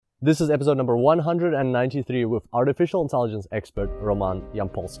This is episode number 193 with artificial intelligence expert Roman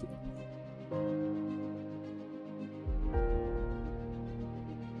Yampolsky.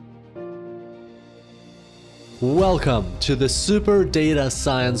 Welcome to the Super Data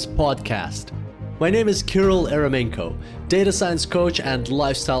Science Podcast. My name is Kirill Eremenko, data science coach and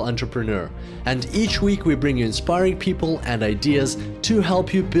lifestyle entrepreneur. And each week we bring you inspiring people and ideas to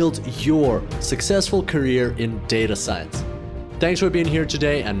help you build your successful career in data science. Thanks for being here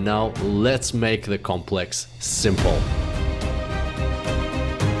today, and now let's make the complex simple.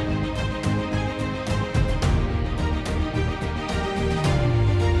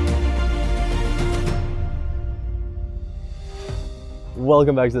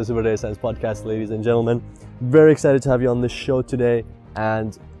 Welcome back to the Super Data Science Podcast, ladies and gentlemen. Very excited to have you on this show today.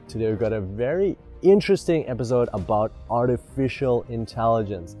 And today we've got a very interesting episode about artificial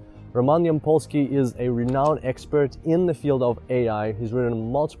intelligence. Roman Yampolsky is a renowned expert in the field of AI. He's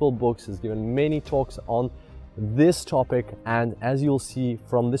written multiple books, he's given many talks on this topic. And as you'll see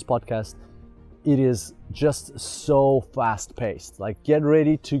from this podcast, it is just so fast-paced. Like, get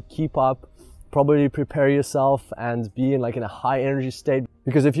ready to keep up. Probably prepare yourself and be in a high energy state,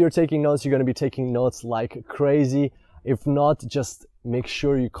 because if you're taking notes, you're going to be taking notes like crazy. If not, just make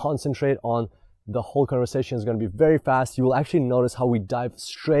sure you concentrate on the whole conversation. Is going to be very fast. You will actually notice how we dive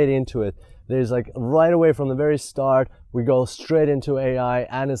straight into it. There's right away from the very start, we go straight into AI,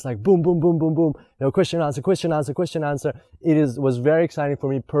 and it's like boom, boom, boom, boom, boom. Question, answer, question, answer, question, answer. Was very exciting for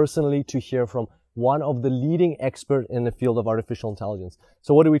me personally to hear from one of the leading experts in the field of artificial intelligence.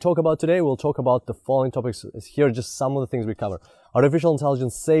 So what do we talk about today? We'll talk about the following topics. Here are just some of the things we cover. Artificial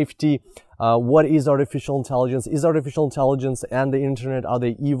intelligence safety. What is artificial intelligence? Is artificial intelligence and the internet, are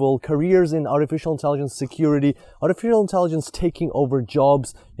they evil? Careers in artificial intelligence security. Artificial intelligence taking over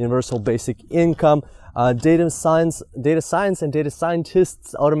jobs. Universal basic income. Data science and data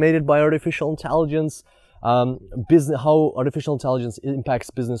scientists automated by artificial intelligence. How artificial intelligence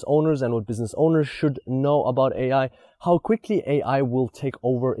impacts business owners and what business owners should know about AI, how quickly AI will take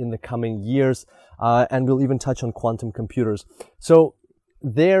over in the coming years, and we'll even touch on quantum computers. So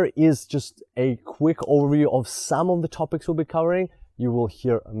there is just a quick overview of some of the topics we'll be covering. You will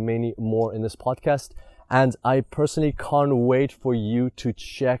hear many more in this podcast, and I personally can't wait for you to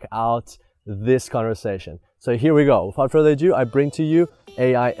check out this conversation. So here we go. Without further ado, I bring to you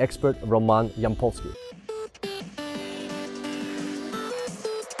AI expert Roman Yampolsky.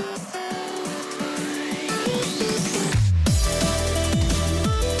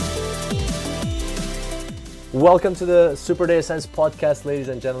 Welcome to the Super Data Science Podcast, ladies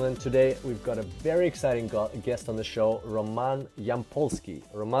and gentlemen. Today we've got a very exciting guest on the show, Roman Yampolsky.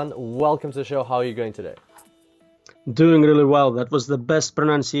 Roman, welcome to the show. How are you going today? Doing really well. That was the best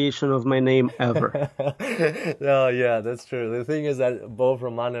pronunciation of my name ever. No, yeah, that's true. The thing is that both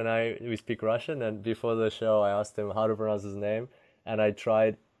Roman and we speak Russian, and before the show I asked him how to pronounce his name, and I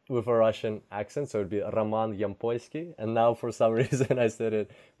tried with a Russian accent, so it'd be Roman Yampolsky, and now for some reason I said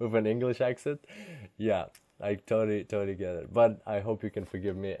it with an English accent. Yeah, I totally get it. But I hope you can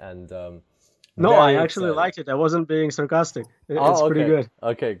forgive me. And no, I actually liked it. I wasn't being sarcastic. It's pretty good.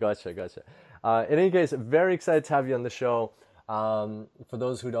 Okay, gotcha. In any case, very excited to have you on the show. For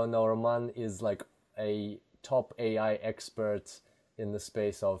those who don't know, Roman is like a top AI expert in the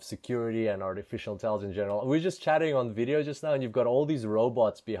space of security and artificial intelligence in general. We were just chatting on video just now, and you've got all these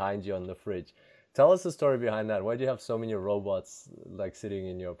robots behind you on the fridge. Tell us the story behind that. Why do you have so many robots sitting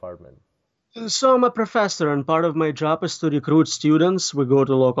in your apartment? So I'm a professor, and part of my job is to recruit students. We go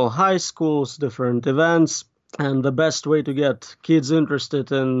to local high schools, different events, and the best way to get kids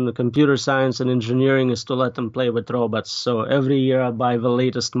interested in computer science and engineering is to let them play with robots. So every year I buy the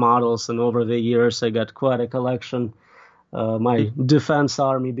latest models, and over the years I got quite a collection. My defense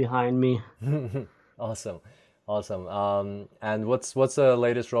army behind me. Awesome. And what's the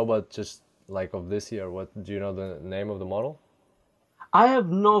latest robot just of this year? What do you know the name of the model? I have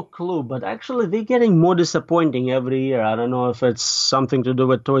no clue, but actually they're getting more disappointing every year. I don't know if it's something to do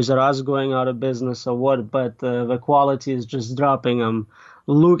with Toys R Us going out of business or what, but the quality is just dropping. I'm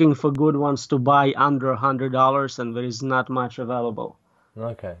looking for good ones to buy under $100, and there is not much available.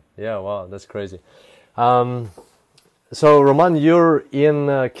 Okay. Yeah, wow, that's crazy. So, Roman, you're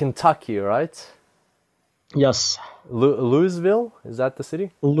in Kentucky, right? Yes. Louisville, is that the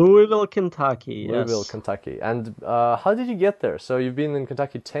city? Louisville, Kentucky, yes. Louisville, Kentucky. And how did you get there? So you've been in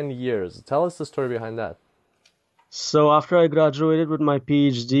Kentucky 10 years. Tell us the story behind that. So after I graduated with my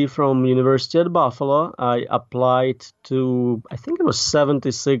PhD from University at Buffalo, I applied to, I think it was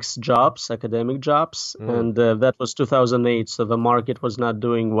 76 jobs, academic jobs, and that was 2008, so the market was not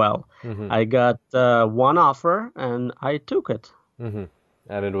doing well. I got one offer, and I took it.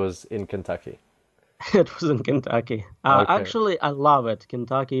 And it was in Kentucky. It was in Kentucky. Okay. Actually, I love it.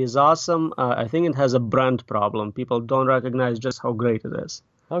 Kentucky is awesome. I think it has a brand problem. People don't recognize just how great it is.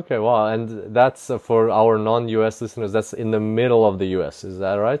 Okay, wow. And that's for our non-US listeners, that's in the middle of the US, is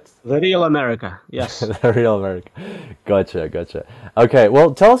that right? The real America, yes. The real America. Gotcha, gotcha. Okay,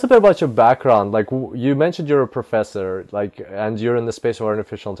 well, tell us a bit about your background. Like you mentioned you're a professor, like, and you're in the space of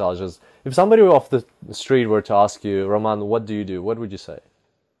artificial intelligence. If somebody off the street were to ask you, Roman, what do you do? What would you say?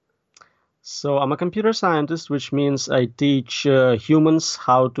 So I'm a computer scientist, which means I teach humans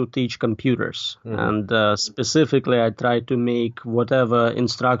how to teach computers. Hmm. And specifically, I try to make whatever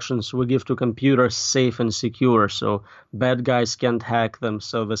instructions we give to computers safe and secure, so bad guys can't hack them,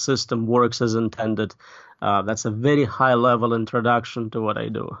 so the system works as intended. That's a very high level introduction to what I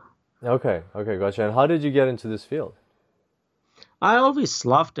do. Okay, okay, gotcha. And how did you get into this field? I always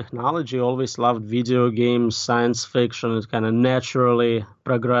loved technology, always loved video games, science fiction. It kind of naturally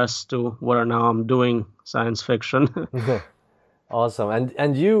progressed to where now I'm doing science fiction. Awesome.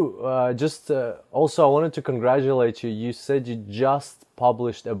 And you just also I wanted to congratulate you. You said you just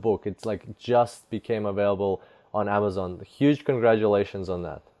published a book. It's like just became available on Amazon. Huge congratulations on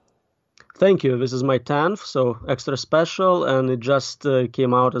that. Thank you. This is my 10th, so extra special, and it just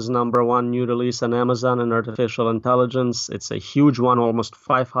came out as number one new release on Amazon in artificial intelligence. It's a huge one, almost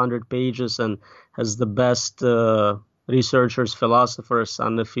 500 pages, and has the best researchers, philosophers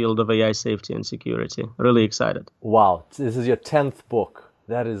on the field of AI safety and security. Really excited. Wow, this is your 10th book.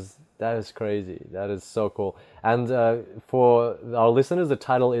 That is crazy. That is so cool. And for our listeners, the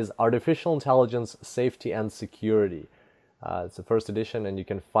title is Artificial Intelligence, Safety and Security. It's the first edition, and you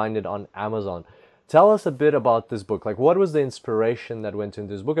can find it on Amazon. Tell us a bit about this book. Like, what was the inspiration that went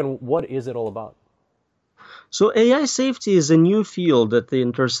into this book, and what is it all about? So AI safety is a new field at the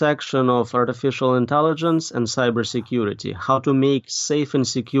intersection of artificial intelligence and cybersecurity, how to make safe and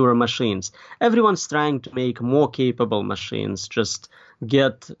secure machines. Everyone's trying to make more capable machines, just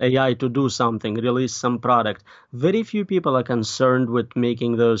get AI to do something, release some product. Very few people are concerned with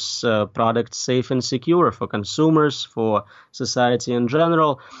making those products safe and secure for consumers, for society in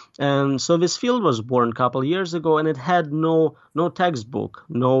general. And so this field was born a couple years ago, and it had no textbook,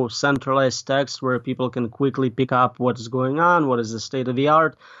 no centralized text where people can quickly pick up what is going on, what is the state of the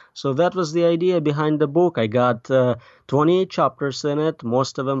art. So that was the idea behind the book. I got 28 chapters in it,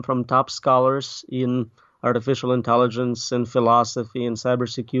 most of them from top scholars in artificial intelligence and philosophy and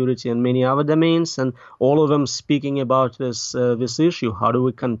cybersecurity and many other domains, and all of them speaking about this issue. How do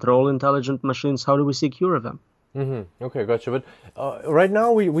we control intelligent machines? How do we secure them? Okay, gotcha. But right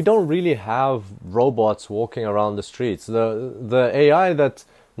now we don't really have robots walking around the streets. The AI that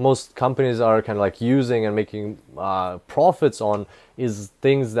most companies are kind of like using and making profits on is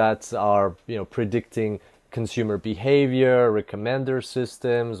things that are predicting consumer behavior, recommender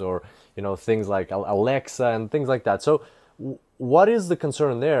systems, or things like Alexa and things like that. So what is the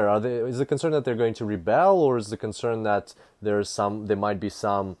concern there? Is the concern that they're going to rebel, or is the concern that there might be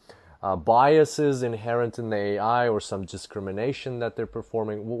some biases inherent in the AI or some discrimination that they're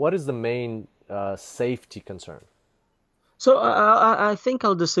performing? What is the main safety concern? So I think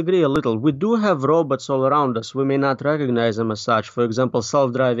I'll disagree a little. We do have robots all around us. We may not recognize them as such. For example,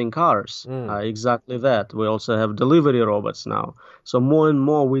 self-driving cars. Exactly that. We also have delivery robots now. So more and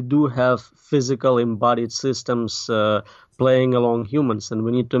more we do have physical embodied systems playing along humans, and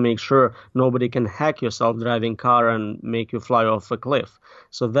we need to make sure nobody can hack your self-driving car and make you fly off a cliff.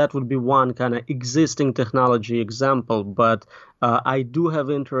 So that would be one kind of existing technology example, but I do have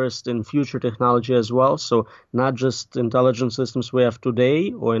interest in future technology as well. So not just intelligent systems we have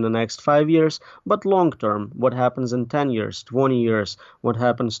today or in the next 5 years, but long term. What happens in 10 years, 20 years? What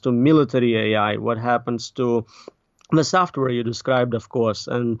happens to military AI? What happens to the software you described, of course,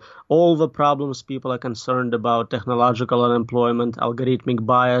 and all the problems people are concerned about, technological unemployment, algorithmic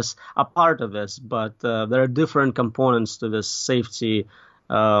bias, are part of this. But there are different components to this safety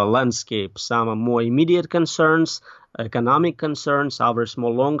landscape. Some are more immediate concerns, economic concerns, others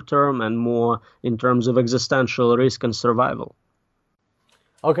more long-term and more in terms of existential risk and survival.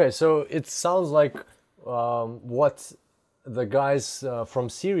 Okay, so it sounds like what the guys from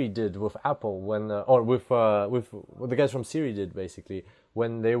Siri did with Apple or with what the guys from Siri did basically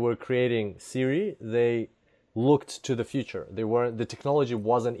when they were creating Siri. They looked to the future. The technology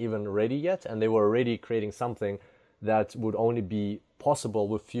wasn't even ready yet, and they were already creating something that would only be possible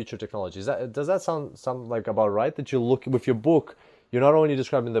with future technologies. Does that sound like about right? That you look with your book, you're not only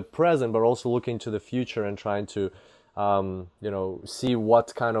describing the present, but also looking to the future and trying to, see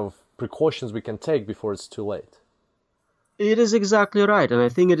what kind of precautions we can take before it's too late. It is exactly right. And I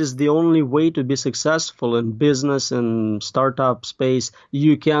think it is the only way to be successful in business and startup space.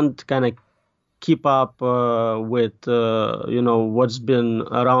 You can't kind of keep up with what's been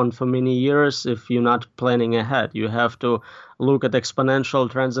around for many years if you're not planning ahead. You have to look at exponential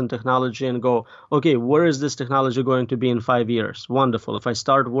trends in technology and go, okay, where is this technology going to be in 5 years? Wonderful. If I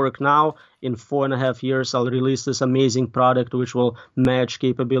start work now, in 4.5 years, I'll release this amazing product which will match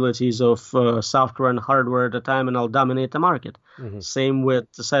capabilities of software and hardware at a time, and I'll dominate the market. Same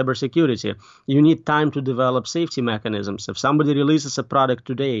with cybersecurity. You need time to develop safety mechanisms. If somebody releases a product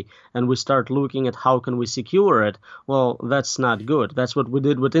today and we start looking at how can we secure it, well, that's not good. That's what we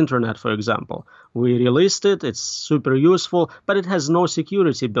did with internet, for example. We released it, it's super useful, but it has no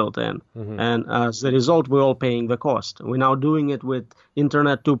security built in. And as a result, we're all paying the cost. We're now doing it with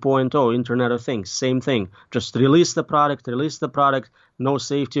Internet 2.0, Internet of Things, same thing. Just release the product, no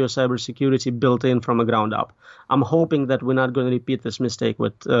safety or cybersecurity built in from the ground up. I'm hoping that we're not going to repeat this mistake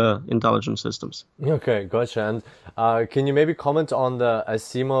with intelligent systems. Okay, gotcha. And can you maybe comment on the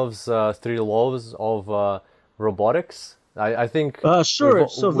Asimov's three laws of robotics? I think sure.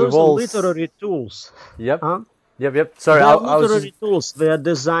 So those are literary tools. Yep. Huh? Yep. Sorry, They're literary tools. They are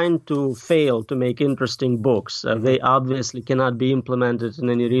designed to fail, to make interesting books. They obviously cannot be implemented in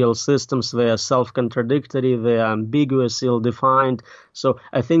any real systems. They are self-contradictory. They are ambiguous, ill-defined. So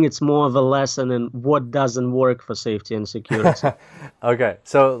I think it's more of a lesson in what doesn't work for safety and security. Okay,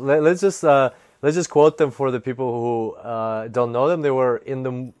 so let's just quote them for the people who don't know them. They were in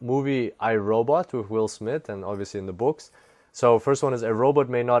the movie I, Robot with Will Smith, and obviously in the books. So first one is, a robot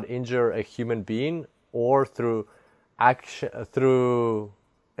may not injure a human being, or through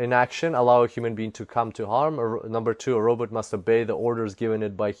inaction allow a human being to come to harm. Number two, a robot must obey the orders given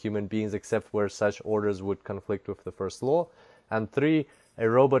it by human beings except where such orders would conflict with the first law. And three, a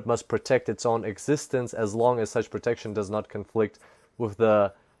robot must protect its own existence as long as such protection does not conflict with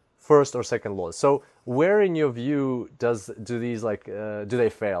the first or second laws. So where in your view do they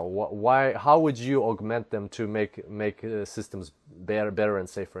fail? Why? How would you augment them to make systems better and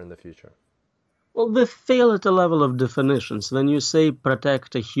safer in the future? Well, they fail at the level of definitions. When you say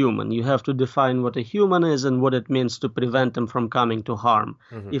protect a human, you have to define what a human is and what it means to prevent them from coming to harm.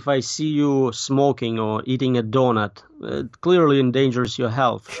 If I see you smoking or eating a donut, it clearly endangers your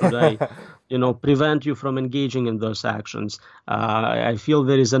health. Should I prevent you from engaging in those actions? I feel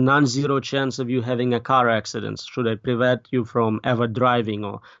there is a non-zero chance of you having a car accident. Should I prevent you from ever driving,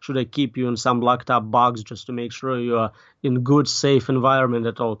 or should I keep you in some locked up box just to make sure you are in good, safe environment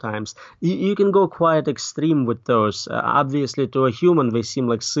at all times? You can go quite extreme with those. Obviously, to a human, they seem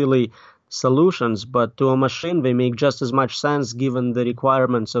like silly solutions, but to a machine, they make just as much sense given the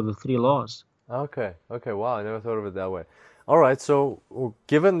requirements of the three laws. Okay. Wow, I never thought of it that way. All right, so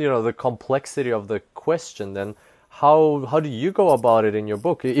given the complexity of the question, then how do you go about it in your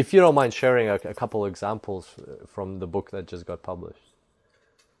book? If you don't mind sharing a couple examples from the book that just got published.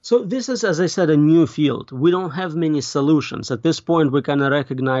 So this is, as I said, a new field. We don't have many solutions. At this point, we're kind of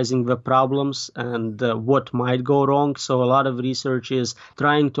recognizing the problems and what might go wrong. So a lot of research is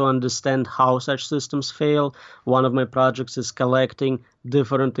trying to understand how such systems fail. One of my projects is collecting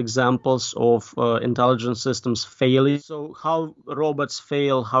different examples of intelligent systems failing. So how robots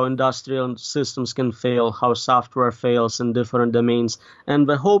fail, how industrial systems can fail, how software fails in different domains. And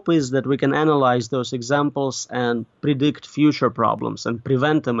the hope is that we can analyze those examples and predict future problems and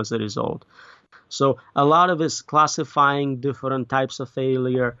prevent them as a result. So a lot of it is classifying different types of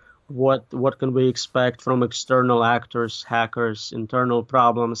failure. What can we expect from external actors, hackers, internal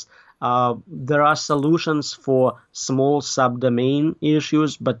problems? There are solutions for small subdomain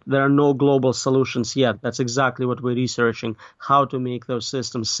issues, but there are no global solutions yet. That's exactly what we're researching, how to make those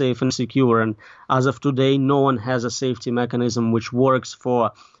systems safe and secure. And as of today, no one has a safety mechanism which works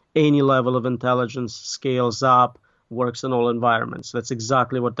for any level of intelligence, scales up, works in all environments. That's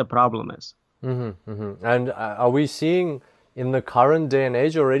exactly what the problem is. And are we seeing in the current day and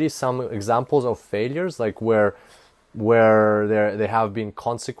age already some examples of failures, like where there have been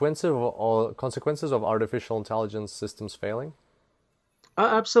consequences of artificial intelligence systems failing?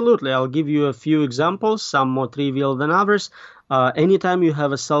 Absolutely. I'll give you a few examples, some more trivial than others. Anytime you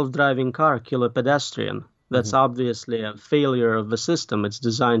have a self-driving car kill a pedestrian, that's obviously a failure of the system. It's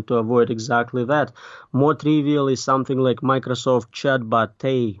designed to avoid exactly that. More trivial is something like Microsoft chatbot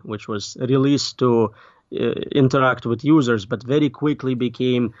Tay, which was released to interact with users, but very quickly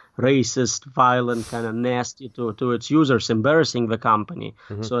became racist, violent, kind of nasty to its users, embarrassing the company.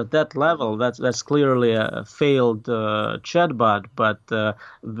 So at that level, that's clearly a failed chatbot, but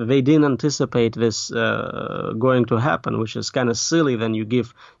they didn't anticipate this going to happen, which is kind of silly. Then you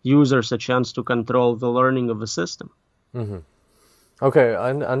give users a chance to control the learning of the system. Okay,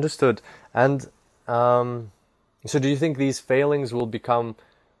 understood. And so do you think these failings will become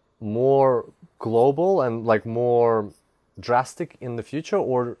more global and like more drastic in the future,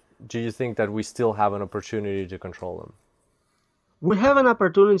 or do you think that we still have an opportunity to control them? We have an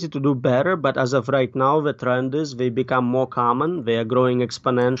opportunity to do better, but as of right now, the trend is they become more common. They are growing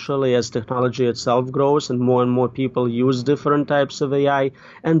exponentially as technology itself grows and more people use different types of AI.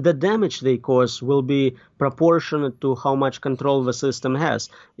 And the damage they cause will be proportionate to how much control the system has.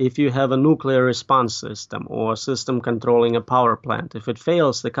 If you have a nuclear response system or a system controlling a power plant, if it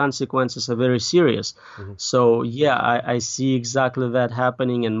fails, the consequences are very serious. So, yeah, I see exactly that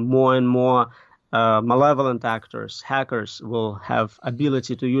happening, and more malevolent actors, hackers, will have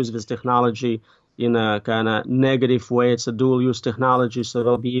ability to use this technology in a kind of negative way. It's a dual-use technology, so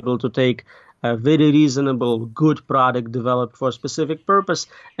they'll be able to take a very reasonable, good product developed for a specific purpose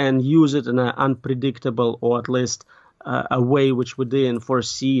and use it in an unpredictable, or at least a way which we didn't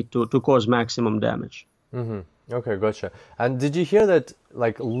foresee to cause maximum damage. Okay, gotcha. And did you hear that,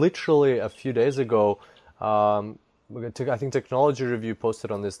 like, literally a few days ago, I think Technology Review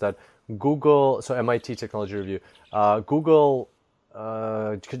posted on this that Google, so MIT Technology Review, Google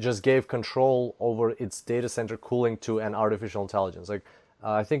just gave control over its data center cooling to an artificial intelligence. Like,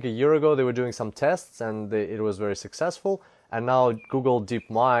 I think a year ago they were doing some tests and it was very successful. And now Google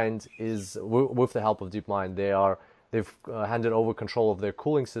DeepMind is, with the help of DeepMind, they've handed over control of their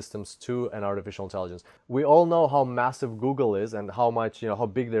cooling systems to an artificial intelligence. We all know how massive Google is and how much, how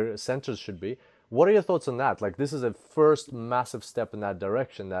big their centers should be. What are your thoughts on that? Like, this is a first massive step in that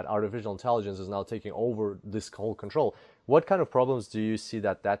direction, that artificial intelligence is now taking over this whole control. What kind of problems do you see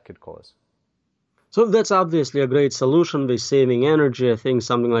that could cause? So that's obviously a great solution. They're saving energy. I think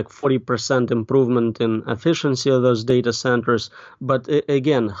something like 40% improvement in efficiency of those data centers. But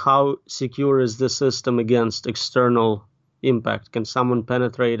again, how secure is the system against external impact? Can someone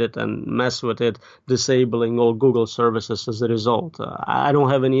penetrate it and mess with it, disabling all Google services as a result? I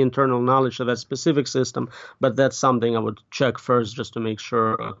don't have any internal knowledge of that specific system, but that's something I would check first just to make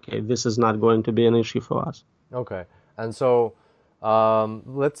sure, okay, this is not going to be an issue for us. Okay. And so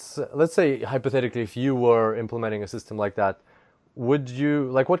let's say hypothetically, if you were implementing a system like that, would you,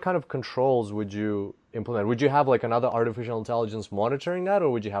 like, what kind of controls would you implement? Would you have like another artificial intelligence monitoring that,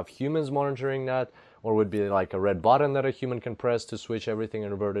 or would you have humans monitoring that, or would it be like a red button that a human can press to switch everything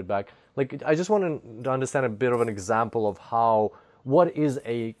and revert it back? Like, I just want to understand a bit of an example of what is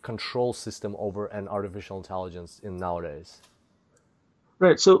a control system over an artificial intelligence in nowadays?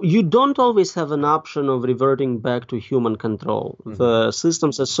 Right. So you don't always have an option of reverting back to human control. The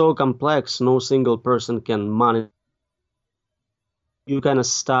systems are so complex, no single person can monitor. You kind of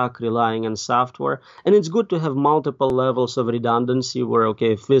stuck relying on software. And it's good to have multiple levels of redundancy where,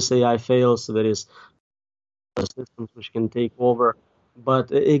 okay, if this AI fails, there is systems which can take over. But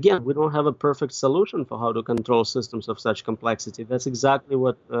again, we don't have a perfect solution for how to control systems of such complexity. That's exactly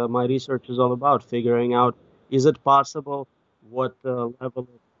what my research is all about, figuring out, is it possible? What level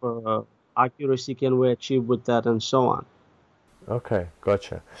of accuracy can we achieve with that, and so on. Okay,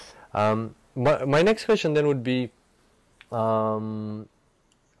 gotcha. My next question then would be,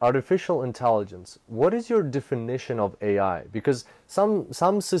 artificial intelligence. What is your definition of AI? Because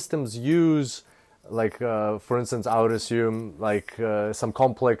some systems use, like, for instance, I would assume like some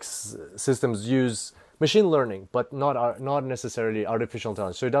complex systems use machine learning, but not necessarily artificial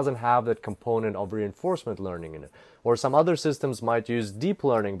intelligence. So it doesn't have that component of reinforcement learning in it. Or some other systems might use deep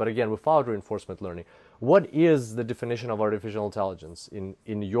learning, but again, without reinforcement learning. What is the definition of artificial intelligence in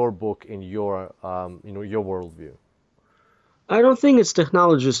your book, in your your worldview? I don't think it's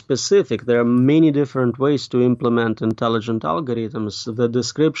technology specific. There are many different ways to implement intelligent algorithms. The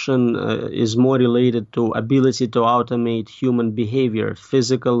description is more related to ability to automate human behavior,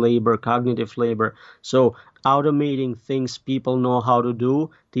 physical labor, cognitive labor. So automating things people know how to do,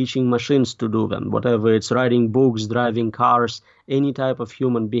 teaching machines to do them, whatever it's writing books, driving cars, any type of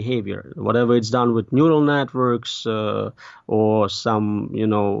human behavior, whatever it's done with neural networks or some,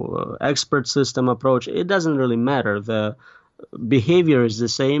 expert system approach, it doesn't really matter. The behavior is the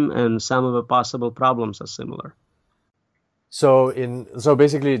same and some of the possible problems are similar. So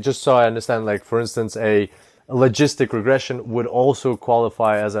basically, just so I understand, like, for instance, a logistic regression would also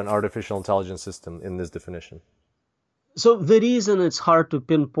qualify as an artificial intelligence system in this definition. So the reason it's hard to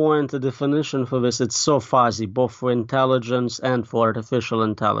pinpoint a definition for this, it's so fuzzy, both for intelligence and for artificial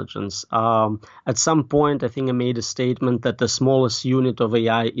intelligence. At some point, I think I made a statement that the smallest unit of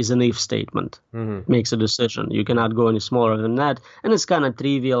AI is an if statement. Hmm. It makes a decision. You cannot go any smaller than that. And it's kind of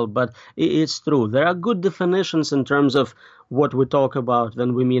trivial, but it's true. There are good definitions in terms of what we talk about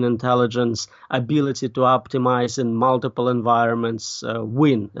when we mean intelligence, ability to optimize in multiple environments,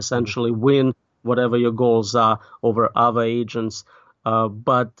 essentially win whatever your goals are over other agents.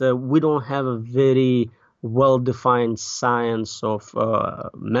 But we don't have a very well-defined science of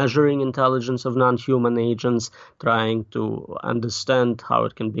measuring intelligence of non-human agents, trying to understand how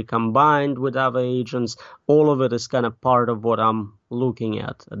it can be combined with other agents. All of it is kind of part of what I'm looking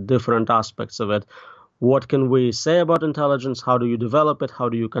at different aspects of it. What can we say about intelligence? How do you develop it? How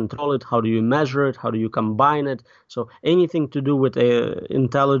do you control it? How do you measure it? How do you combine it? So anything to do with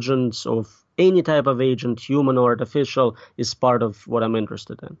intelligence of any type of agent, human or artificial, is part of what I'm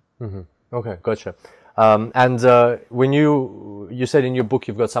interested in. Hmm. Okay, gotcha. And when you said in your book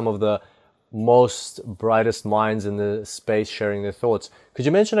you've got some of the most brightest minds in the space sharing their thoughts. Could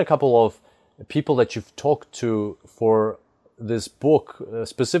you mention a couple of people that you've talked to for this book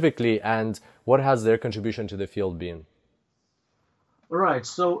specifically, and what has their contribution to the field been? Right.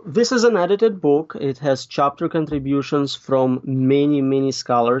 So this is an edited book. It has chapter contributions from many, many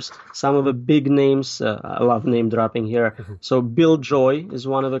scholars. Some of the big names, I love name dropping here. So Bill Joy is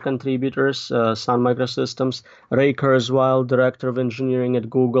one of the contributors, Sun Microsystems. Ray Kurzweil, director of engineering at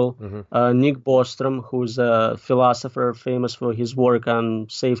Google. Nick Bostrom, who's a philosopher famous for his work on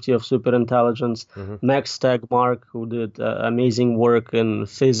safety of superintelligence. Max Tegmark, who did amazing work in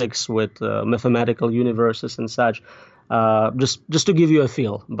physics with mathematical universes and such. Just to give you a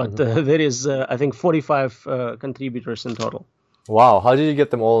feel, but there is I think 45 contributors in total. Wow, how did you get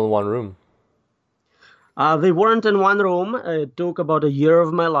them all in one room? They weren't in one room. It took about a year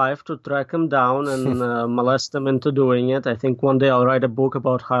of my life to track them down and molest them into doing it. I think one day I'll write a book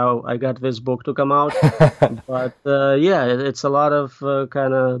about how I got this book to come out. But yeah, it's a lot of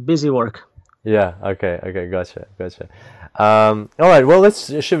kind of busy work. Yeah, okay, gotcha. All right, well,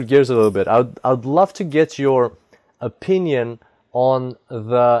 let's shift gears a little bit. I'd love to get your opinion on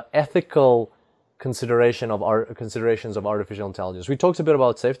the ethical considerations of artificial intelligence. We talked a bit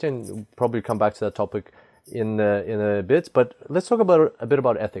about safety, and we'll probably come back to that topic in a bit. But let's talk about a bit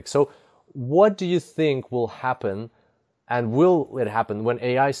about ethics. So, what do you think will happen, and will it happen when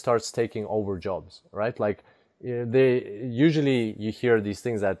AI starts taking over jobs? Right, like they usually you hear these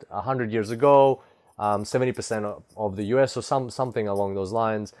things that 100 years ago, 70% of the U.S. or something along those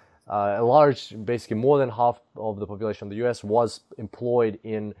lines. A large, basically more than half of the population of the U.S. was employed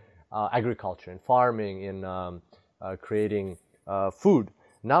in agriculture, in farming, in creating food.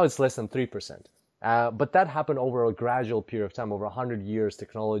 Now it's less than 3%. But that happened over a gradual period of time. Over 100 years,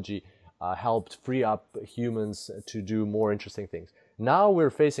 technology helped free up humans to do more interesting things. Now we're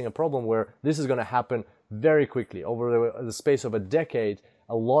facing a problem where this is going to happen very quickly. Over the space of a decade,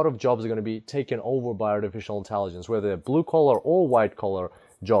 a lot of jobs are going to be taken over by artificial intelligence, whether they're blue collar or white collar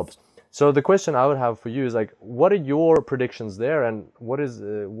jobs. So the question I would have for you is like, what are your predictions there, and what is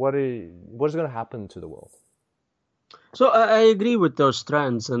going to happen to the world? So I agree with those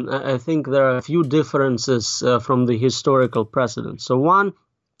trends, and I think there are a few differences from the historical precedent. So one,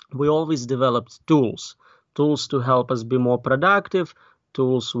 we always developed tools to help us be more productive,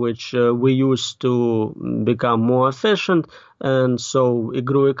 tools which we use to become more efficient, and so it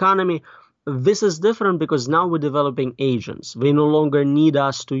grew economy. This is different because now we're developing agents. They no longer need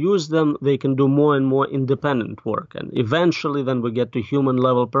us to use them. They can do more and more independent work. And eventually, when we get to human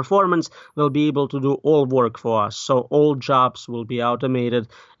level performance, they'll be able to do all work for us. So all jobs will be automated,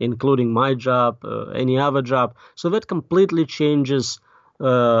 including my job, any other job. So that completely changes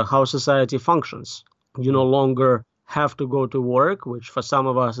how society functions. You no longer have to go to work, which for some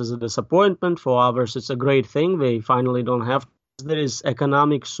of us is a disappointment. For others, it's a great thing. They finally don't have to. There is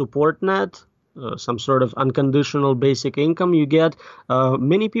economic support net, some sort of unconditional basic income you get.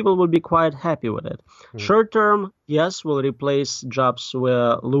 Many people will be quite happy with it. Short term, yes, will replace jobs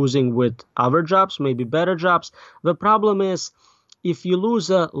we're losing with other jobs, maybe better jobs. The problem is if you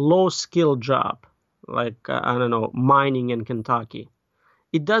lose a low skill job, like, I don't know, mining in Kentucky,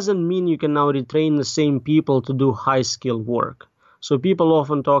 it doesn't mean you can now retrain the same people to do high skill work. So people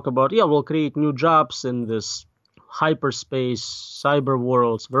often talk about, yeah, we'll create new jobs in this hyperspace, cyber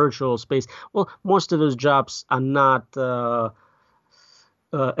worlds, virtual space. Well, most of those jobs are not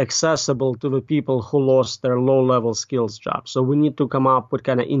accessible to the people who lost their low-level skills jobs. So we need to come up with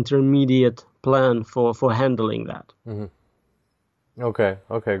kind of intermediate plan for handling that. Mm-hmm. Okay,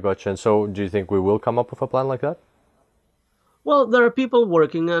 gotcha. And so do you think we will come up with a plan like that? Well, there are people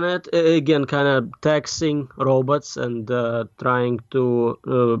working on it, again, kind of taxing robots and trying to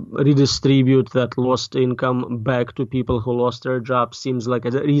redistribute that lost income back to people who lost their jobs seems like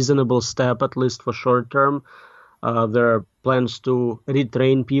a reasonable step, at least for short term. There are plans to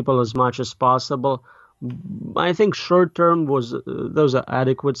retrain people as much as possible. I think short term was those are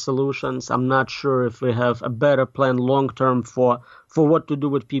adequate solutions. I'm not sure if we have a better plan long term for what to do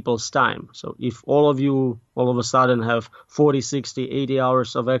with people's time. So if all of you all of a sudden have 40, 60, 80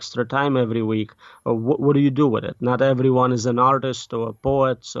 hours of extra time every week, what do you do with it? Not everyone is an artist or a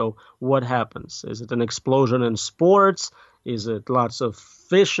poet. So what happens? Is it an explosion in sports? Is it lots of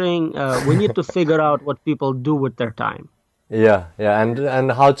fishing? We need to figure out what people do with their time. Yeah, yeah,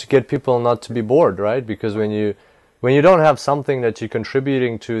 and how to get people not to be bored, right? Because when you don't have something that you're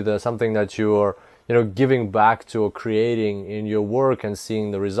contributing to, the something that you are, giving back to or creating in your work and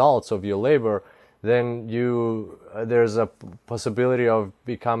seeing the results of your labor, then there's a possibility of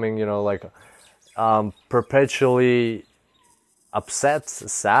becoming, like perpetually upset,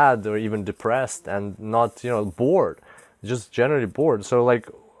 sad, or even depressed, and not, bored, just generally bored. So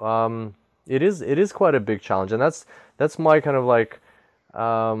it is quite a big challenge, and that's my kind of like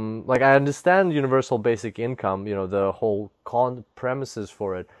I understand universal basic income, the whole premises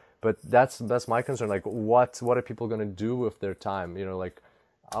for it, but that's my concern. Like, what are people going to do with their time?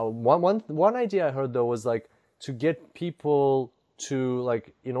 One idea I heard though was like to get people to,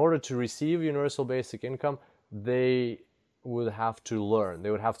 like, in order to receive universal basic income, they would have to learn. They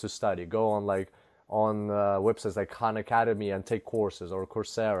would have to study, go on websites like Khan Academy and take courses, or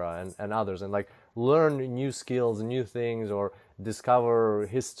Coursera and others, and like learn new skills, new things, or discover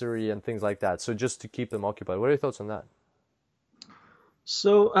history and things like that. So just to keep them occupied. What are your thoughts on that?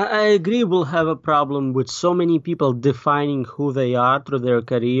 So I agree we'll have a problem with so many people defining who they are through their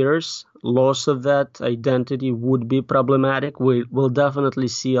careers. Loss of that identity would be problematic. We'll definitely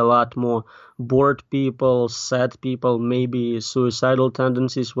see a lot more bored people, sad people, maybe suicidal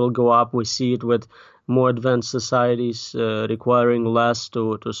tendencies will go up. We see it with more advanced societies requiring less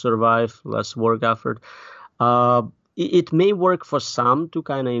to survive, less work effort. Uh, it may work for some to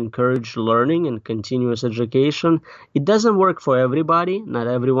kind of encourage learning and continuous education. It doesn't work for everybody. Not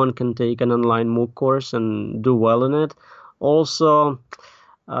everyone can take an online MOOC course and do well in it. Also,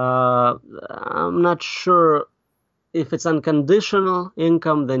 I'm not sure if it's unconditional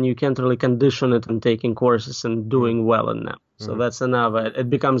income, then you can't really condition it on taking courses and doing well in them. So that's another. It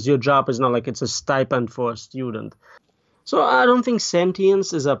becomes your job is not like it's a stipend for a student. So I don't think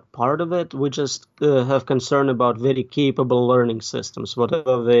sentience is a part of it. We just have concern about very capable learning systems.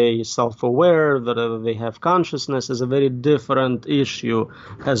 Whether they self-aware, whether they have consciousness is a very different issue.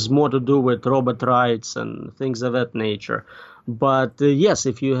 Has more to do with robot rights and things of that nature. But yes,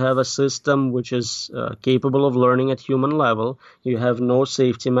 if you have a system which is capable of learning at human level, you have no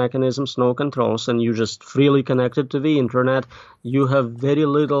safety mechanisms, no controls, and you just freely connected to the internet, you have very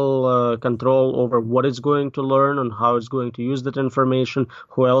little control over what it's going to learn and how it's going to use that information,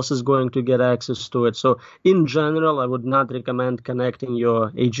 who else is going to get access to it. So in general, I would not recommend connecting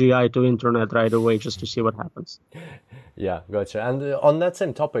your AGI to internet right away just to see what happens. Yeah, gotcha. And on that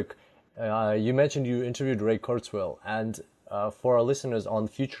same topic, you mentioned you interviewed Ray Kurzweil, and for our listeners, on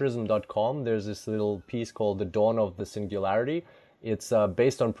futurism.com, there's this little piece called The Dawn of the Singularity. It's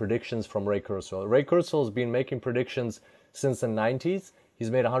based on predictions from Ray Kurzweil. Ray Kurzweil has been making predictions since the 90s.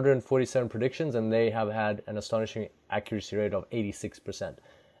 He's made 147 predictions, and they have had an astonishing accuracy rate of 86%.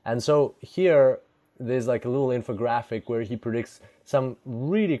 And so here, there's like a little infographic where he predicts some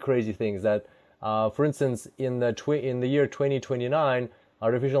really crazy things that, for instance, in the year 2029,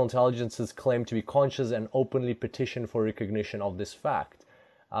 artificial intelligences claim to be conscious and openly petition for recognition of this fact.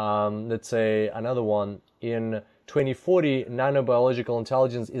 Let's say another one. In 2040, nanobiological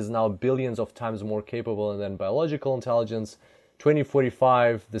intelligence is now billions of times more capable than biological intelligence.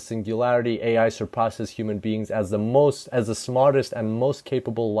 2045, the singularity, AI surpasses human beings as the smartest and most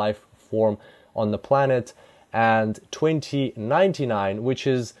capable life form on the planet. And 2099, which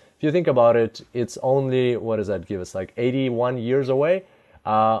is, if you think about it, it's only, what does that give us, like 81 years away?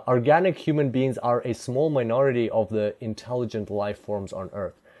 Organic human beings are a small minority of the intelligent life forms on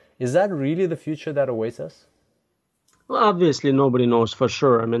Earth. Is that really the future that awaits us? Well, obviously, nobody knows for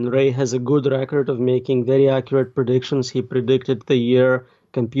sure. I mean, Ray has a good record of making very accurate predictions. He predicted the year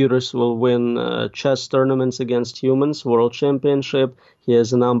computers will win chess tournaments against humans, world championship. He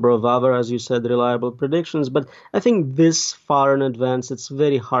has a number of other, as you said, reliable predictions. But I think this far in advance, it's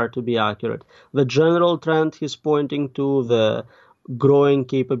very hard to be accurate. The general trend he's pointing to, the growing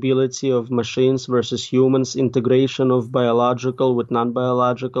capability of machines versus humans, integration of biological with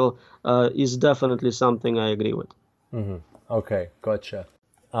non-biological, is definitely something I agree with. Okay, gotcha.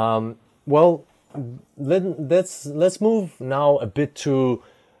 Well, let's move now a bit to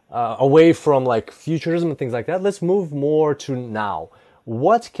away from like futurism and things like that. Let's move more to now.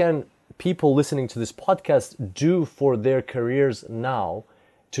 What can people listening to this podcast do for their careers now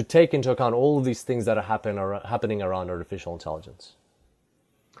to take into account all of these things that are happening around artificial intelligence?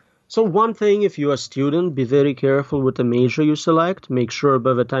 So one thing, if you're a student, be very careful with the major you select. Make sure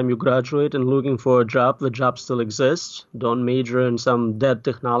by the time you graduate and looking for a job, the job still exists. Don't major in some dead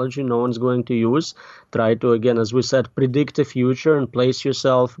technology no one's going to use. Try to, again, as we said, predict the future and place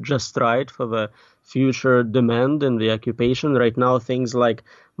yourself just right for the future demand in the occupation. Right now, things like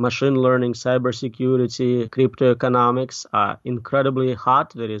machine learning, cybersecurity, crypto economics are incredibly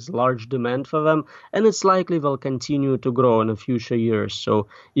hot. There is large demand for them, and it's likely they'll continue to grow in the future years. So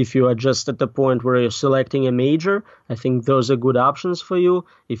if you are just at the point where you're selecting a major, I think those are good options for you.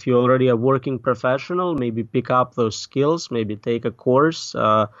 If you're already a working professional, maybe pick up those skills, maybe take a course.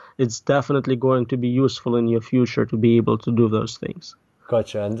 It's definitely going to be useful in your future to be able to do those things.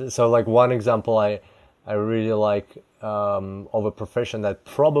 Gotcha. And so, like one example, I really like of a profession that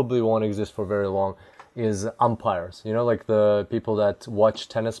probably won't exist for very long is umpires. You know, like the people that watch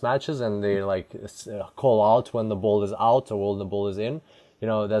tennis matches and they like call out when the ball is out or when the ball is in. You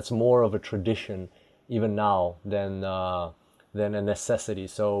know, that's more of a tradition even now than a necessity.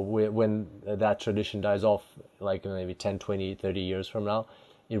 So when that tradition dies off, like maybe 10, 20, 30 years from now,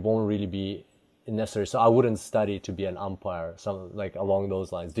 it won't really be necessary. So I wouldn't study to be an umpire, something like along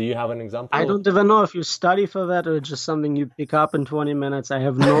those lines. Do you have an example? I don't even know if you study for that or just something you pick up in 20 minutes. I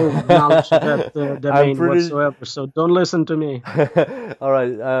have no knowledge of that domain whatsoever, so don't listen to me. All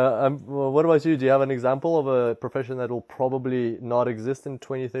right. Well, what about you? Do you have an example of a profession that will probably not exist in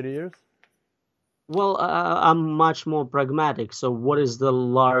 20, 30 years? Well, I'm much more pragmatic. So, what is the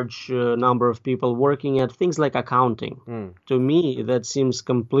large number of people working at things like accounting? To me, that seems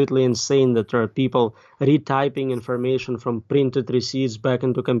completely insane that there are people retyping information from printed receipts back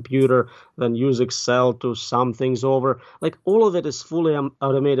into computer, then use Excel to sum things over. Like all of that is fully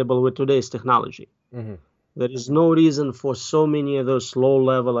automatable with today's technology. There is no reason for so many of those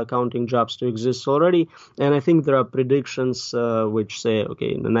low-level accounting jobs to exist already. And I think there are predictions which say,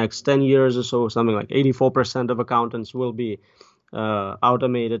 okay, in the next 10 years or so, something like 84% of accountants will be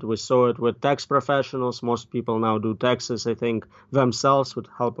automated. We saw it with tax professionals. Most people now do taxes, I think, themselves with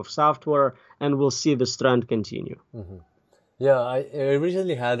help of software. And we'll see this trend continue. Yeah, I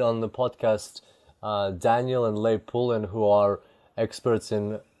recently had on the podcast Daniel and Leigh Pullen, who are experts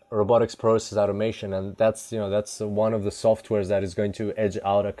in robotics process automation, and that's one of the softwares that is going to edge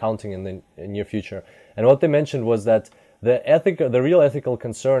out accounting in the near future. And what they mentioned was that the real ethical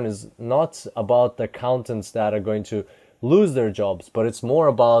concern is not about the accountants that are going to lose their jobs, but it's more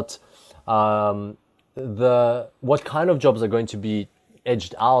about what kind of jobs are going to be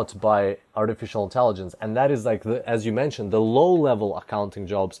edged out by artificial intelligence. And that is like as you mentioned, the low-level accounting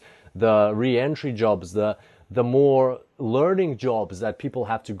jobs, the re-entry jobs, the more learning jobs that people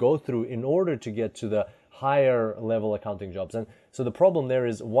have to go through in order to get to the higher level accounting jobs. And so the problem there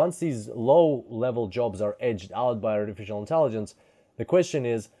is once these low level jobs are edged out by artificial intelligence, the question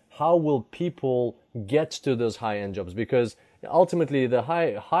is how will people get to those high end jobs? Because ultimately the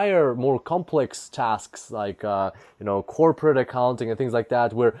higher, more complex tasks like corporate accounting and things like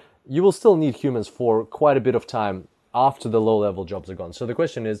that, where you will still need humans for quite a bit of time after the low level jobs are gone. So the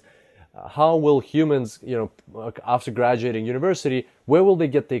question is, how will humans, after graduating university, where will they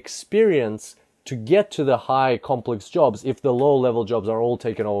get the experience to get to the high complex jobs if the low level jobs are all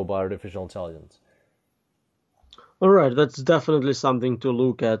taken over by artificial intelligence? All right, that's definitely something to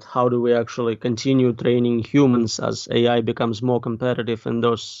look at. How do we actually continue training humans as AI becomes more competitive in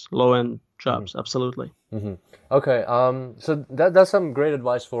those low-end jobs? Absolutely. Okay, so that's some great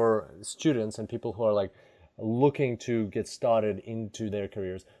advice for students and people who are like looking to get started into their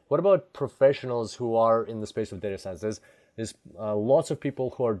careers. What about professionals who are in the space of data science? There's lots of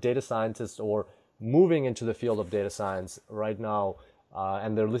people who are data scientists or moving into the field of data science right now,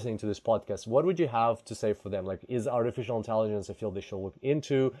 and they're listening to this podcast. What would you have to say for them? Like, is artificial intelligence a field they should look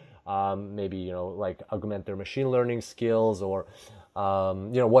into? Maybe, like augment their machine learning skills, or,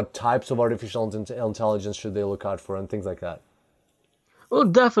 what types of artificial intelligence should they look out for, and things like that? Well,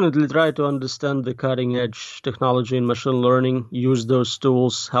 definitely try to understand the cutting edge technology in machine learning. Use those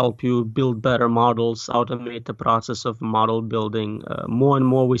tools, help you build better models, automate the process of model building. More and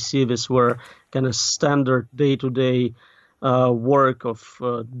more we see this where kind of standard day-to-day work of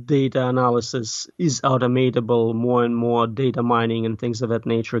data analysis is automatable. More and more data mining and things of that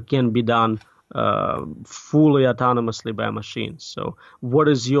nature can be done fully autonomously by machines. So what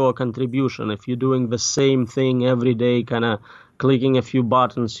is your contribution? If you're doing the same thing every day, kind of clicking a few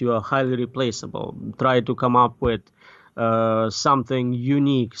buttons, you are highly replaceable. Try to come up with something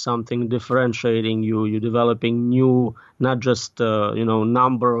unique, something differentiating you. You're developing new, not just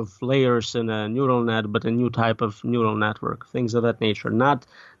number of layers in a neural net, but a new type of neural network, things of that nature.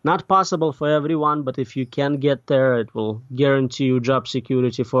 Not possible for everyone, but if you can get there, it will guarantee you job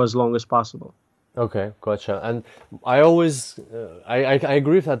security for as long as possible. Okay, gotcha. And I always, I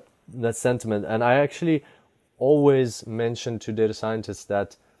agree with that sentiment, and I actually always mention to data scientists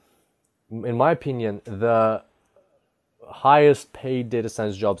that, in my opinion, the highest paid data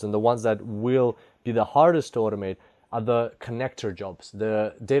science jobs and the ones that will be the hardest to automate are the connector jobs.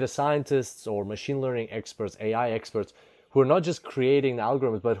 The data scientists or machine learning experts, AI experts, who are not just creating the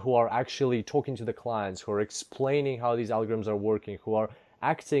algorithms, but who are actually talking to the clients, who are explaining how these algorithms are working, who are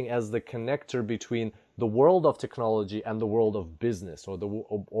acting as the connector between the world of technology and the world of business, or the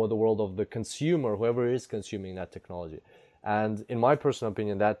world of the consumer, whoever is consuming that technology. And in my personal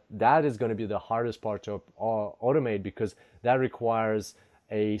opinion, that is going to be the hardest part to automate, because that requires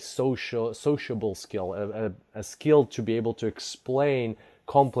a sociable skill, a skill to be able to explain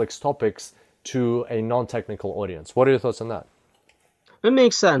complex topics to a non-technical audience. What are your thoughts on that? It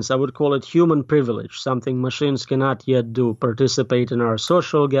makes sense. I would call it human privilege, something machines cannot yet do. Participate in our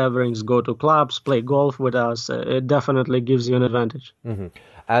social gatherings, go to clubs, play golf with us. It definitely gives you an advantage. Mm-hmm.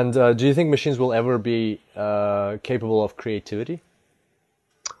 And do you think machines will ever be capable of creativity?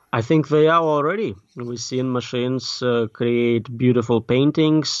 I think they are already. We've seen machines create beautiful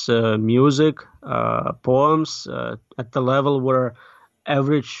paintings, music, poems at the level where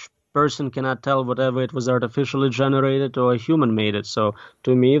average person cannot tell whether it was artificially generated or a human made it. So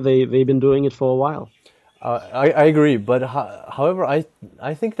to me, they've been doing it for a while. I agree, but however,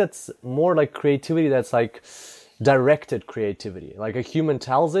 I think that's more like creativity that's like directed creativity. Like a human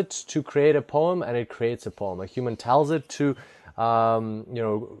tells it to create a poem and it creates a poem. A human tells it to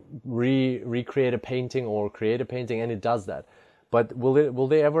recreate a painting or create a painting, and it does that. But will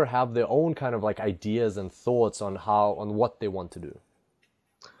they ever have their own kind of like ideas and thoughts on what they want to do?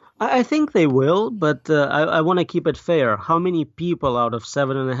 I think they will, but I want to keep it fair. How many people out of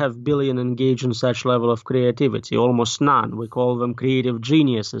 7.5 billion engage in such level of creativity? Almost none. We call them creative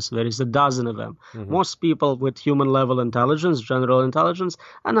geniuses. There is a dozen of them. Mm-hmm. Most people with human level intelligence, general intelligence,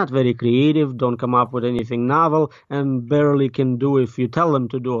 are not very creative, don't come up with anything novel, and barely can do if you tell them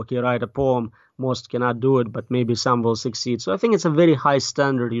to do. Okay, write a poem. Most cannot do it, but maybe some will succeed. So I think it's a very high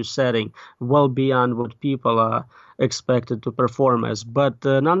standard you're setting, well beyond what people are expected to perform as. But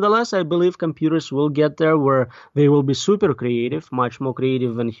nonetheless, I believe computers will get there where they will be super creative, much more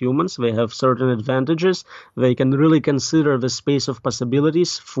creative than humans. They have certain advantages. They can really consider the space of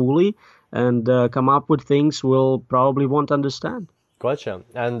possibilities fully and come up with things we'll probably won't understand. Gotcha.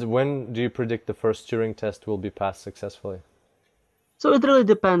 And when do you predict the first Turing test will be passed successfully? So it really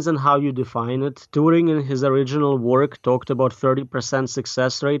depends on how you define it. Turing in his original work talked about 30%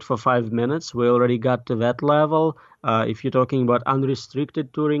 success rate for 5 minutes. We already got to that level. If you're talking about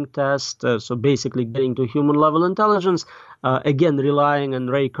unrestricted Turing test, so basically getting to human level intelligence, again, relying on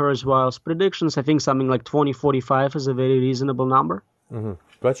Ray Kurzweil's predictions, I think something like 2045 is a very reasonable number. Mm-hmm.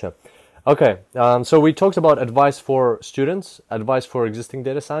 Gotcha. Okay, so we talked about advice for students, advice for existing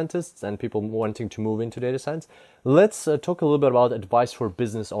data scientists and people wanting to move into data science. Let's talk a little bit about advice for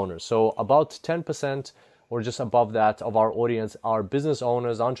business owners. So about 10% or just above that of our audience are business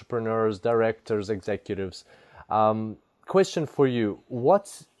owners, entrepreneurs, directors, executives. Question for you,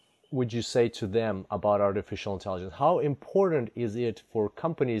 what would you say to them about artificial intelligence? How important is it for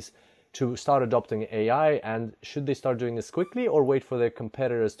companies to start adopting AI, and should they start doing this quickly or wait for their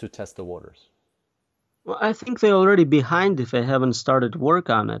competitors to test the waters? Well, I think they're already behind if they haven't started work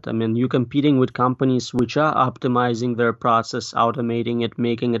on it. I mean, you're competing with companies which are optimizing their process, automating it,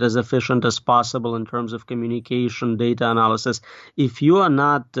 making it as efficient as possible in terms of communication, data analysis. If you are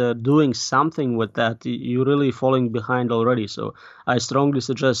not doing something with that, you're really falling behind already. So I strongly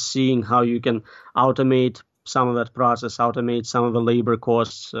suggest seeing how you can automate some of that process, automate some of the labor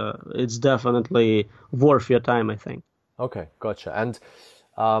costs. It's definitely worth your time, I think. Okay, gotcha. And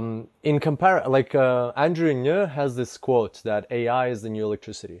Andrew Ng has this quote that AI is the new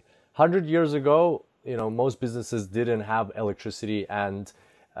electricity. 100 years ago, most businesses didn't have electricity, and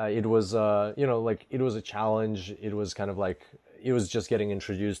it was, it was a challenge. It was kind of like it was just getting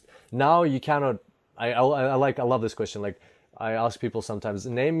introduced. Now you cannot. I love this question. Like I ask people sometimes,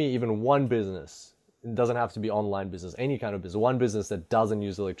 name me even one business. It doesn't have to be online business, any kind of business. One business that doesn't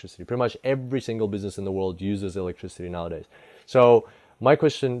use electricity. Pretty much every single business in the world uses electricity nowadays. So my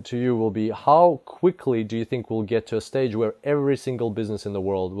question to you will be, how quickly do you think we'll get to a stage where every single business in the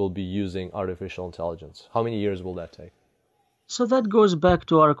world will be using artificial intelligence? How many years will that take? So that goes back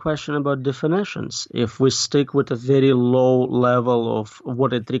to our question about definitions. If we stick with a very low level of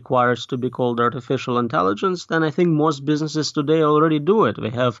what it requires to be called artificial intelligence, then I think most businesses today already do it.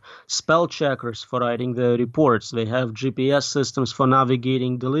 They have spell checkers for writing the reports. They have GPS systems for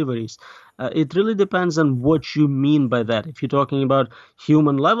navigating deliveries. It really depends on what you mean by that. If you're talking about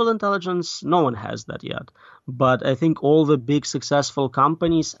human level intelligence, no one has that yet. But I think all the big successful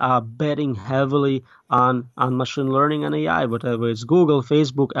companies are betting heavily on machine learning and AI. Whatever it's Google,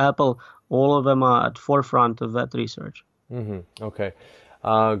 Facebook, Apple, all of them are at forefront of that research. Okay,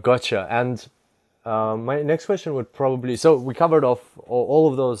 gotcha. And my next question would probably, so we covered off all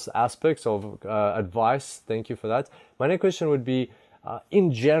of those aspects of advice. Thank you for that. My next question would be,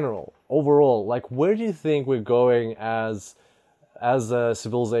 in general, overall, like, where do you think we're going as a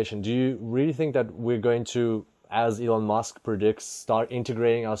civilization? Do you really think that we're going to, as Elon Musk predicts, start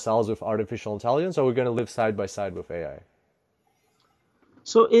integrating ourselves with artificial intelligence, or we're going to live side by side with AI?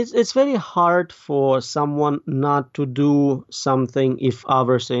 So it's very hard for someone not to do something if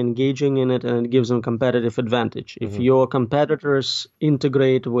others are engaging in it and it gives them competitive advantage. If your competitors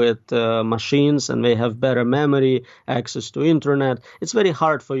integrate with machines and they have better memory, access to internet, it's very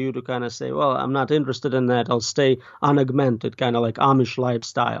hard for you to kind of say, well, I'm not interested in that. I'll stay unaugmented, kind of like Amish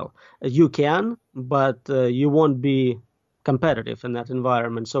lifestyle. You can, but you won't be competitive in that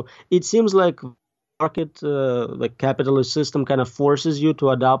environment. So it seems like market, the capitalist system kind of forces you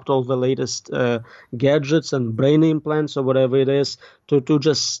to adopt all the latest gadgets and brain implants or whatever it is to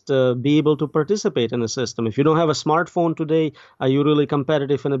just be able to participate in the system. If you don't have a smartphone today, are you really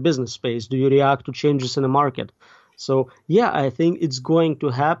competitive in a business space? Do you react to changes in the market? So yeah, I think it's going to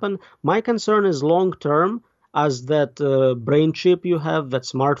happen. My concern is long term, as that brain chip you have, that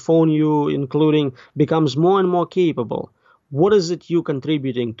smartphone you including, becomes more and more capable. What is it you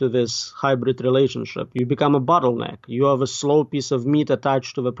contributing to this hybrid relationship? You become a bottleneck. You have a slow piece of meat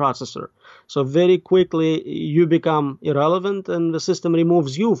attached to the processor. So very quickly you become irrelevant and the system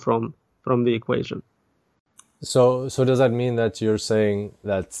removes you from the equation. So does that mean that you're saying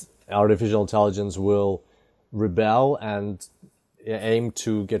that artificial intelligence will rebel and aim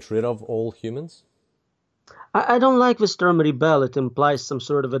to get rid of all humans? I don't like this term rebel. It implies some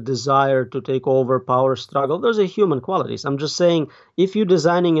sort of a desire to take over, power struggle. Those are human qualities. I'm just saying, if you're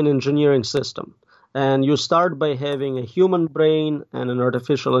designing an engineering system and you start by having a human brain and an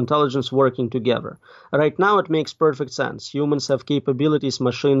artificial intelligence working together, right now it makes perfect sense. Humans have capabilities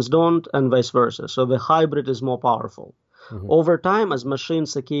machines don't, and vice versa. So the hybrid is more powerful. Over time, as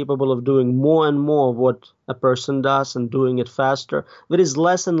machines are capable of doing more and more of what a person does and doing it faster, there is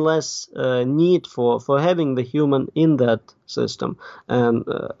less and less need for having the human in that system. And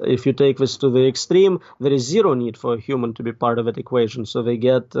if you take this to the extreme, there is zero need for a human to be part of that equation. So they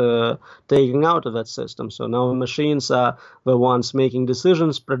get taken out of that system. So now machines are the ones making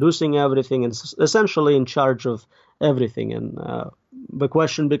decisions, producing everything, and essentially in charge of everything. And the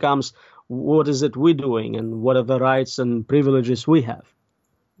question becomes, what is it we're doing and what are the rights and privileges we have?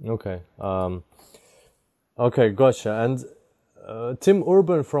 Okay. Okay, gotcha. And Tim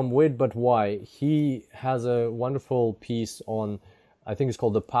Urban from Wait But Why, he has a wonderful piece on, I think it's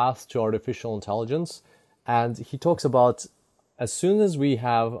called The Path to Artificial Intelligence. And he talks about, as soon as we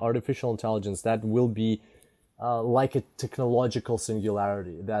have artificial intelligence, that will be like a technological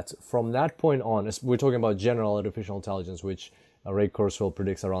singularity. That from that point on, we're talking about general artificial intelligence, which Ray Kurzweil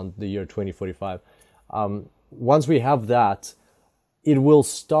predicts around the year 2045. Once we have that, it will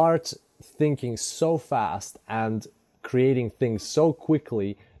start thinking so fast and creating things so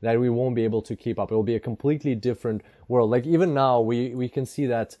quickly that we won't be able to keep up. It will be a completely different world. Like even now, we can see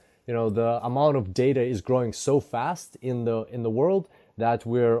that, you know, the amount of data is growing so fast in the world that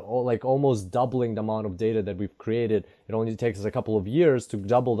we're like almost doubling the amount of data that we've created. It only takes us a couple of years to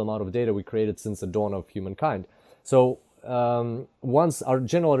double the amount of data we created since the dawn of humankind. So once our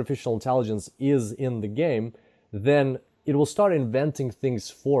general artificial intelligence is in the game, then it will start inventing things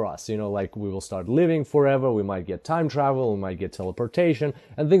for us. You know, like we will start living forever. We might get time travel. We might get teleportation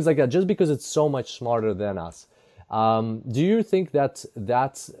and things like that, just because it's so much smarter than us. Do you think that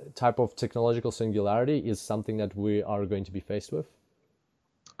that type of technological singularity is something that we are going to be faced with?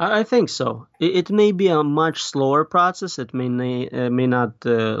 I think so. It may be a much slower process. It may not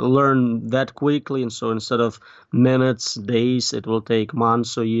learn that quickly, and so instead of minutes, days, it will take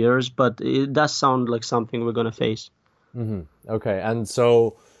months or years. But it does sound like something we're going to face. Mm-hmm. Okay, and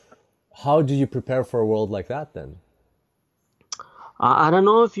so how do you prepare for a world like that then? I don't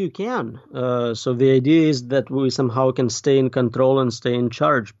know if you can. So the idea is that we somehow can stay in control and stay in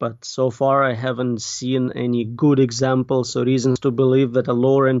charge. But so far, I haven't seen any good examples or reasons to believe that a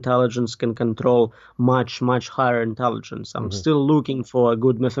lower intelligence can control much, much higher intelligence. I'm Hmm. still looking for a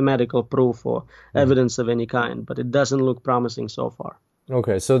good mathematical proof or Hmm. evidence of any kind, but it doesn't look promising so far.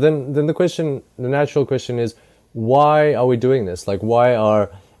 Okay, so then the natural question is, why are we doing this? Like,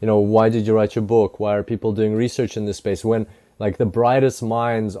 why did you write your book? Why are people doing research in this space when, like, the brightest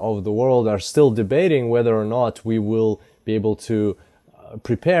minds of the world are still debating whether or not we will be able to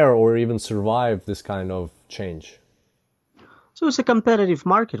prepare or even survive this kind of change? So it's a competitive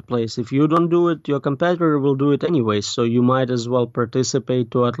marketplace. If you don't do it, your competitor will do it anyway. So you might as well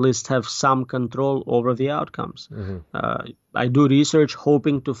participate to at least have some control over the outcomes. Hmm. Uh, I do research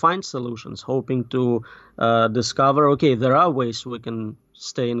hoping to find solutions, hoping to discover, okay, there are ways we can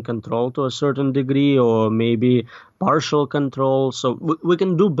stay in control to a certain degree or maybe partial control. So we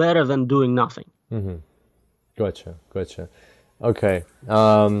can do better than doing nothing. Hmm. Gotcha, gotcha. Okay,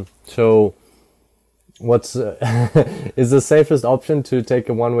 so what's is the safest option to take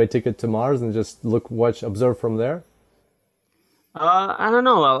a one-way ticket to Mars and just look, watch, observe from there? I don't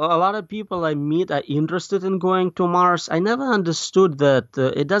know. A lot of people I meet are interested in going to Mars. I never understood that.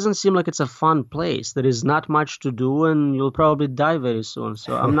 It doesn't seem like it's a fun place. There is not much to do, and you'll probably die very soon.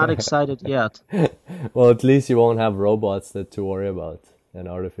 So I'm not excited yet. Well, at least you won't have robots that to worry about and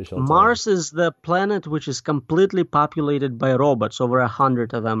artificial intelligence. Mars is the planet which is completely populated by robots, over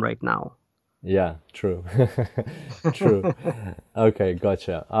 100 of them right now. Yeah, true. True. Okay,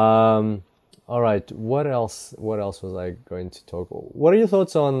 gotcha. All right. What else? What else was I going to talk? What are your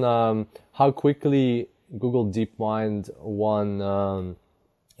thoughts on how quickly Google DeepMind won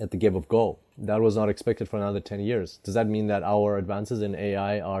at the game of Go? That was not expected for another 10 years. Does that mean that our advances in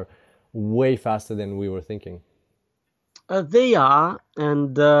AI are way faster than we were thinking? They are,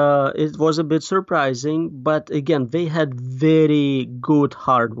 and it was a bit surprising, but again, they had very good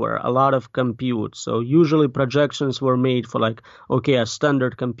hardware, a lot of compute. So usually projections were made for like, okay, a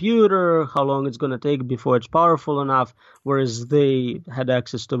standard computer, how long it's going to take before it's powerful enough, whereas they had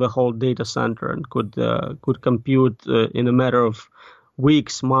access to the whole data center and could compute in a matter of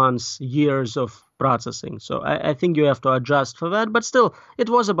weeks, months, years of processing. So I think you have to adjust for that. But still, it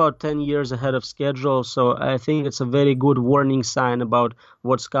was about 10 years ahead of schedule. So I think it's a very good warning sign about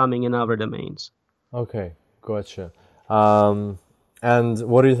what's coming in other domains. Okay, gotcha. Um, and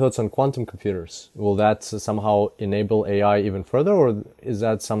what are your thoughts on quantum computers? Will that somehow enable AI even further, or is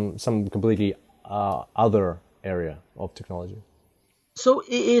that some completely other area of technology? So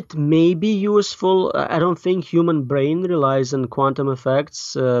it may be useful. I don't think human brain relies on quantum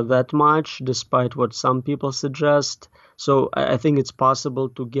effects that much, despite what some people suggest. So I think it's possible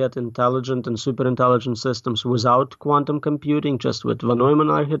to get intelligent and super intelligent systems without quantum computing, just with von Neumann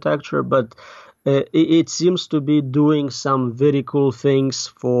architecture. But it seems to be doing some very cool things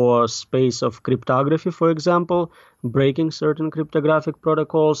for space of cryptography, for example, breaking certain cryptographic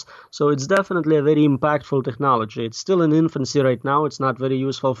protocols. So it's definitely a very impactful technology. It's still in infancy right now. It's not very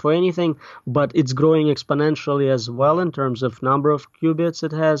useful for anything, but it's growing exponentially as well in terms of number of qubits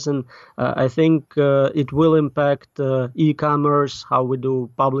it has. And I think it will impact e-commerce, how we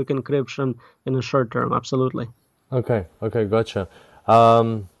do public encryption in a short term. Absolutely. Okay, okay, gotcha.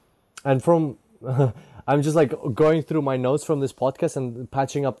 Um, and from I'm just like going through my notes from this podcast and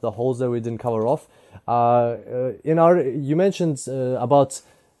patching up the holes that we didn't cover off. In our, you mentioned about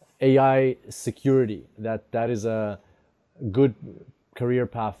AI security, that is a good career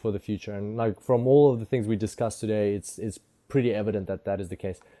path for the future, and like from all of the things we discussed today, it's pretty evident that that is the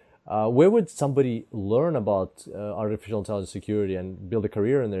case. Where would somebody learn about artificial intelligence security and build a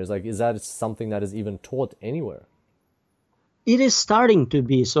career in there? Is that something that is even taught anywhere? It is starting to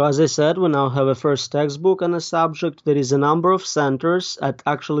be. So, as I said, we now have a first textbook on the subject. There is a number of centers at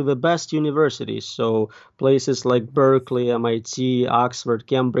actually the best universities. So, places like Berkeley, MIT, Oxford,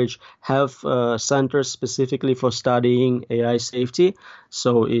 Cambridge have centers specifically for studying AI safety.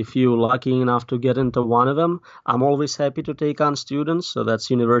 So, if you're lucky enough to get into one of them, I'm always happy to take on students. So,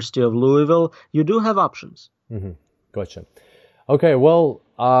 that's University of Louisville. You do have options. Hmm. Gotcha. Okay, well,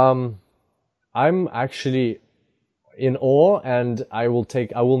 I'm actually in awe, and I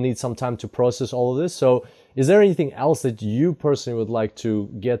will need some time to process all of this. So is there anything else that you personally would like to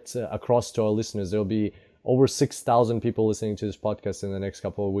get across to our listeners? There'll be over 6,000 people listening to this podcast in the next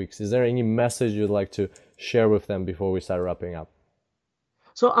couple of weeks. Is there any message you'd like to share with them before we start wrapping up?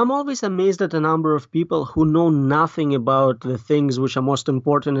 So I'm always amazed at the number of people who know nothing about the things which are most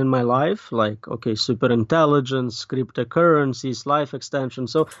important in my life, like, okay, super intelligence, cryptocurrencies, life extension.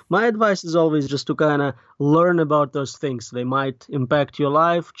 So my advice is always just to kind of learn about those things. They might impact your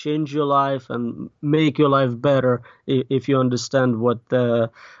life, change your life, and make your life better if you understand what the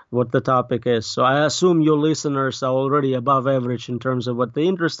topic is. So I assume your listeners are already above average in terms of what they're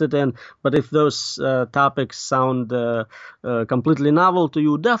interested in. But if those topics sound completely novel to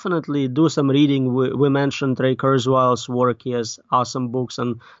you, definitely do some reading. We mentioned Ray Kurzweil's work. He has awesome books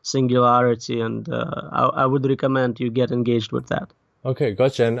on singularity, and I would recommend you get engaged with that. Okay,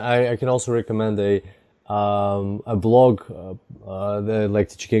 gotcha. And I can also recommend a blog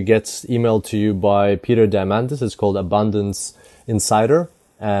that you can get emailed to you by Peter Diamandis. It's called Abundance Insider.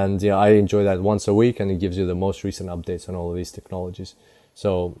 And yeah, I enjoy that once a week, and it gives you the most recent updates on all of these technologies.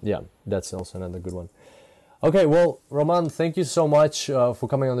 So yeah, that's also another good one. Okay, well, Roman, thank you so much for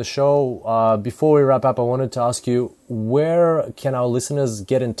coming on the show. Before we wrap up, I wanted to ask you, where can our listeners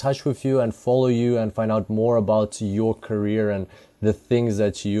get in touch with you and follow you and find out more about your career and the things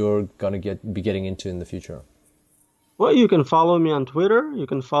that you're going to be getting into in the future? Well, you can follow me on Twitter. You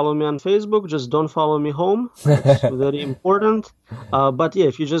can follow me on Facebook. Just don't follow me home. It's very important. But yeah,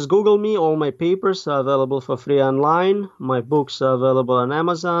 if you just Google me, all my papers are available for free online. My books are available on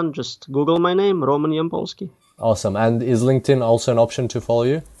Amazon. Just Google my name, Roman Yampolsky. Awesome. And is LinkedIn also an option to follow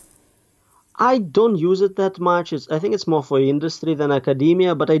you? I don't use it that much. I think it's more for industry than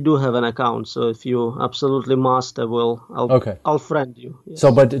academia, but I do have an account. So if you absolutely must, I'll friend you. Yes.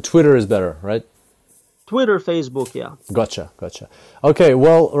 So, but Twitter is better, right? Twitter, Facebook, yeah. Gotcha. Okay,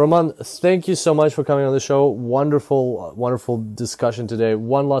 well, Roman, thank you so much for coming on the show. Wonderful discussion today.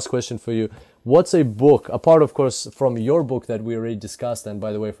 One last question for you. What's a book, apart, of course, from your book that we already discussed, and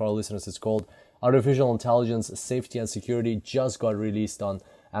by the way, for our listeners, it's called Artificial Intelligence, Safety and Security, just got released on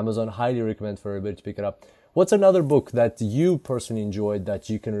Amazon. Highly recommend for everybody to pick it up. What's another book that you personally enjoyed that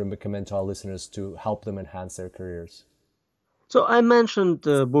you can recommend to our listeners to help them enhance their careers? So I mentioned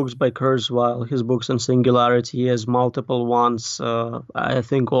books by Kurzweil, his books on singularity. He has multiple ones. I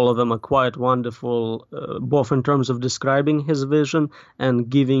think all of them are quite wonderful, both in terms of describing his vision and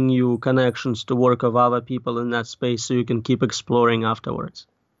giving you connections to work of other people in that space so you can keep exploring afterwards.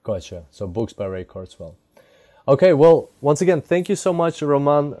 Gotcha. So books by Ray Kurzweil. Okay, well, once again, thank you so much,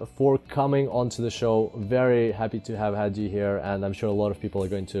 Roman, for coming onto the show. Very happy to have had you here, and I'm sure a lot of people are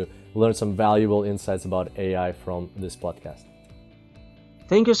going to learn some valuable insights about AI from this podcast.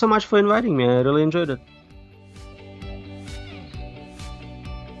 Thank you so much for inviting me. I really enjoyed it.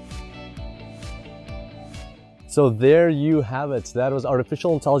 So there you have it. That was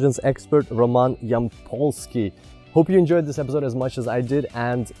artificial intelligence expert Roman Yampolsky. Hope you enjoyed this episode as much as I did,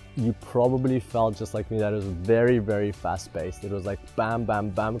 and you probably felt just like me that it was very, very fast-paced. It was like bam, bam,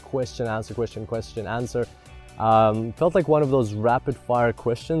 bam, question, answer, question, answer. Felt like one of those rapid-fire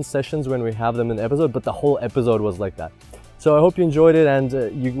question sessions when we have them in the episode, but the whole episode was like that. So I hope you enjoyed it and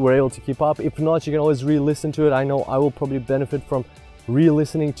you were able to keep up. If not, you can always re-listen to it. I know I will probably benefit from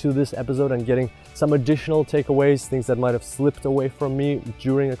re-listening to this episode and getting some additional takeaways, things that might have slipped away from me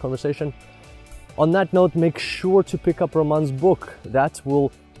during a conversation. On that note, make sure to pick up Roman's book. That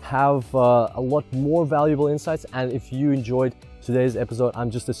will have a lot more valuable insights. And if you enjoyed today's episode, I'm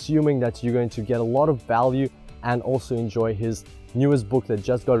just assuming that you're going to get a lot of value and also enjoy his newest book that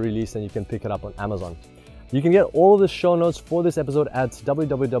just got released, and you can pick it up on Amazon. You can get all of the show notes for this episode at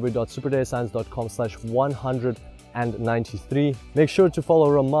www.superdatascience.com/193. Make sure to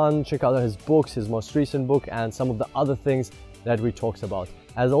follow Roman, check out his books, his most recent book, and some of the other things that we talked about.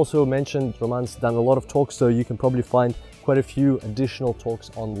 As also mentioned, Roman's done a lot of talks, so you can probably find quite a few additional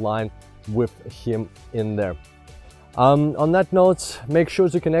talks online with him in there. On that note, make sure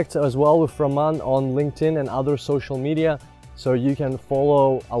to connect as well with Roman on LinkedIn and other social media, so you can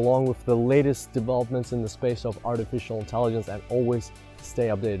follow along with the latest developments in the space of artificial intelligence and always stay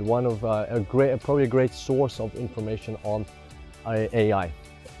updated. One of probably a great source of information on AI.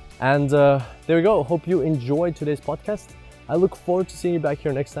 And there we go. Hope you enjoyed today's podcast. I look forward to seeing you back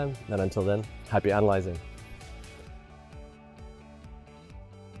here next time. And until then, happy analyzing.